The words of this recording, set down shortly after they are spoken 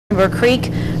Sugar Creek.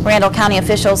 Randall County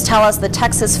officials tell us the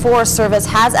Texas Forest Service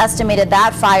has estimated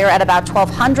that fire at about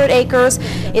 1,200 acres.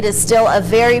 It is still a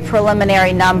very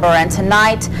preliminary number, and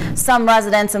tonight some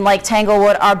residents in Lake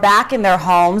Tanglewood are back in their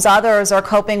homes. Others are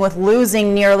coping with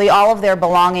losing nearly all of their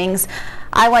belongings.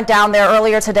 I went down there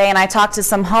earlier today and I talked to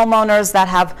some homeowners that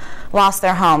have lost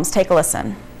their homes. Take a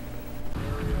listen.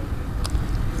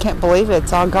 Can't believe it.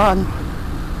 It's all gone.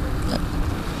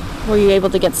 Were you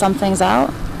able to get some things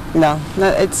out? No,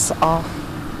 it's all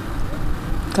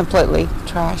completely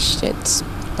trashed. It's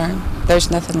burned.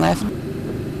 There's nothing left.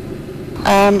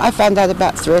 I found out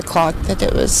about 3 o'clock that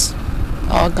it was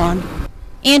all gone.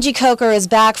 Angie Coker is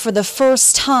back for the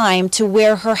first time to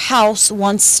where her house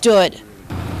once stood.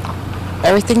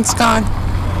 Everything's gone.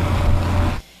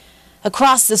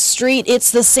 Across the street,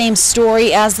 it's the same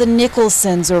story as the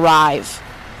Nicholsons arrive.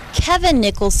 Kevin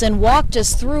Nicholson walked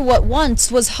us through what once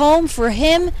was home for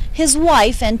him, his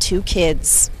wife, and 2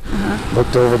 kids.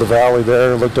 Looked over the valley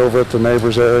there, looked over at the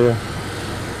neighbor's area,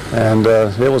 and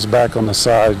it was back on the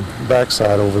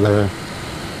backside over there.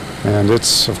 And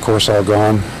it's, of course, all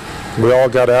gone. We all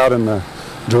got out in the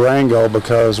Durango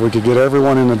because we could get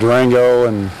everyone in the Durango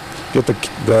and get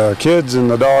the kids and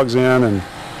the dogs in, and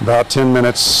about 10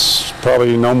 minutes,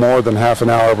 probably no more than half an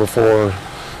hour before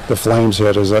the flames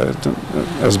hit,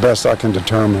 as best I can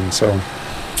determine. So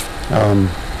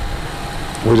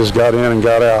we just got in and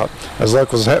got out. As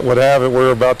luck would have it, we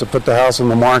were about to put the house on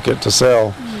the market to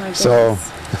sell. So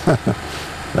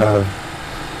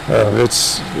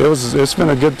it's been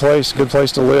a good place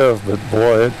to live. But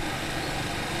boy,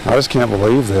 I just can't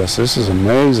believe this. This is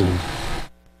amazing.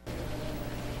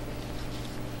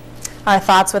 Our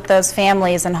thoughts with those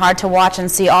families, and hard to watch and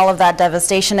see all of that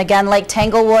devastation. Again, Lake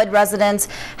Tanglewood residents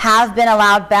have been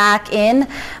allowed back in,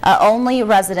 only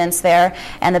residents there,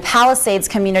 and the Palisades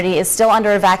community is still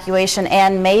under evacuation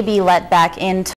and may be let back in